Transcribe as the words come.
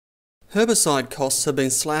Herbicide costs have been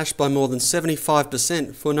slashed by more than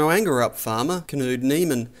 75% for Gnowangerup farmer Knud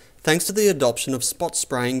Nymann, thanks to the adoption of spot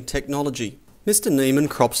spraying technology. Mr Nymann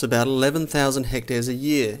crops about 11,000 hectares a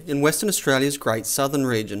year in Western Australia's Great Southern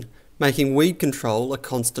region, making weed control a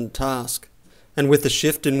constant task. And with the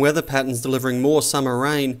shift in weather patterns delivering more summer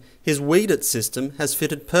rain, his Weed It system has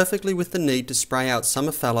fitted perfectly with the need to spray out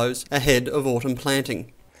summer fallows ahead of autumn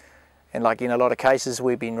planting. And like in a lot of cases,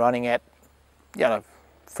 we've been running at,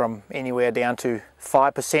 from anywhere down to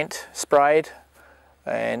 5% sprayed,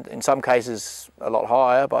 and in some cases a lot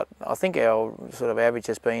higher, but I think our sort of average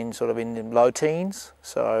has been sort of in the low teens.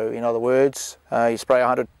 So in other words, you spray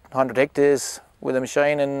 100 hectares with a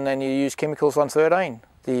machine and you use chemicals on 13.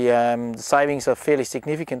 The savings are fairly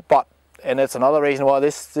significant, and that's another reason why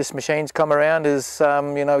this machine's come around is,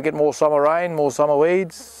 get more summer rain, more summer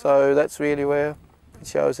weeds, so that's really where it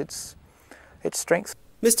shows its strength.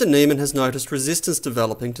 Mr Nymann has noticed resistance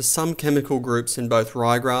developing to some chemical groups in both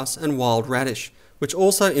ryegrass and wild radish, which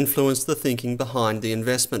also influenced the thinking behind the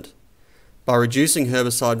investment. By reducing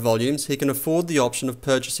herbicide volumes, he can afford the option of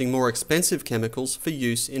purchasing more expensive chemicals for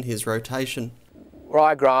use in his rotation.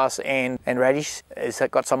 Ryegrass and radish has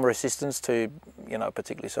got some resistance to,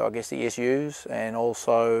 particularly so I guess the SUs, and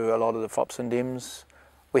also a lot of the fops and dims.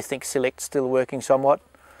 We think Select's still working somewhat,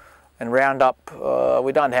 and Roundup,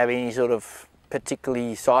 we don't have any sort of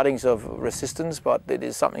particularly sightings of resistance, but it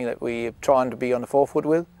is something that we're trying to be on the forefoot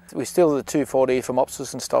with. We still the 2,4-D from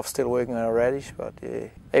Opsis and stuff still working on our radish, but yeah,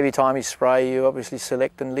 every time you spray you obviously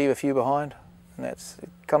select and leave a few behind, and it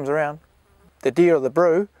comes around. The deer of the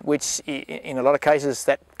brew, which in a lot of cases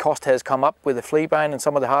that cost has come up with the fleabane and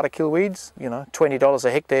some of the harder kill weeds, $20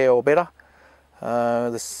 a hectare or better,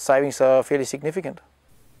 the savings are fairly significant.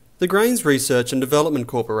 The Grains Research and Development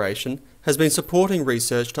Corporation has been supporting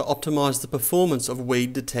research to optimise the performance of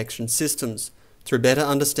weed detection systems through better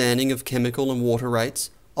understanding of chemical and water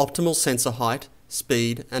rates, optimal sensor height,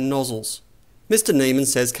 speed and nozzles. Mr Nymann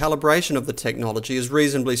says calibration of the technology is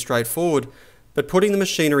reasonably straightforward, but putting the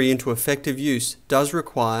machinery into effective use does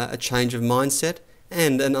require a change of mindset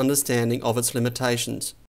and an understanding of its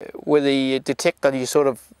limitations. With the detector you sort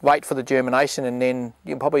of wait for the germination, and then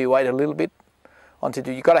you probably wait a little bit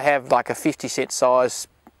you've got to have like a 50-cent size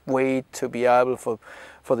weed to be able for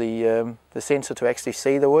the sensor to actually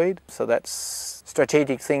see the weed. So that's a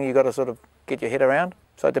strategic thing you've got to sort of get your head around.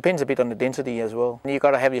 So it depends a bit on the density as well. You've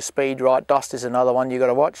got to have your speed right. Dust is another one you've got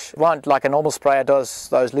to watch. It won't, like a normal sprayer does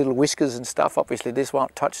those little whiskers and stuff, obviously this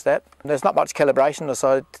won't touch that. There's not much calibration,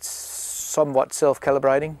 so it's somewhat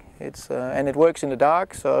self-calibrating. And it works in the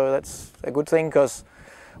dark, so that's a good thing, because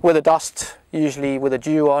with the dust, usually with the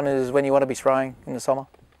dew on, is when you want to be spraying in the summer.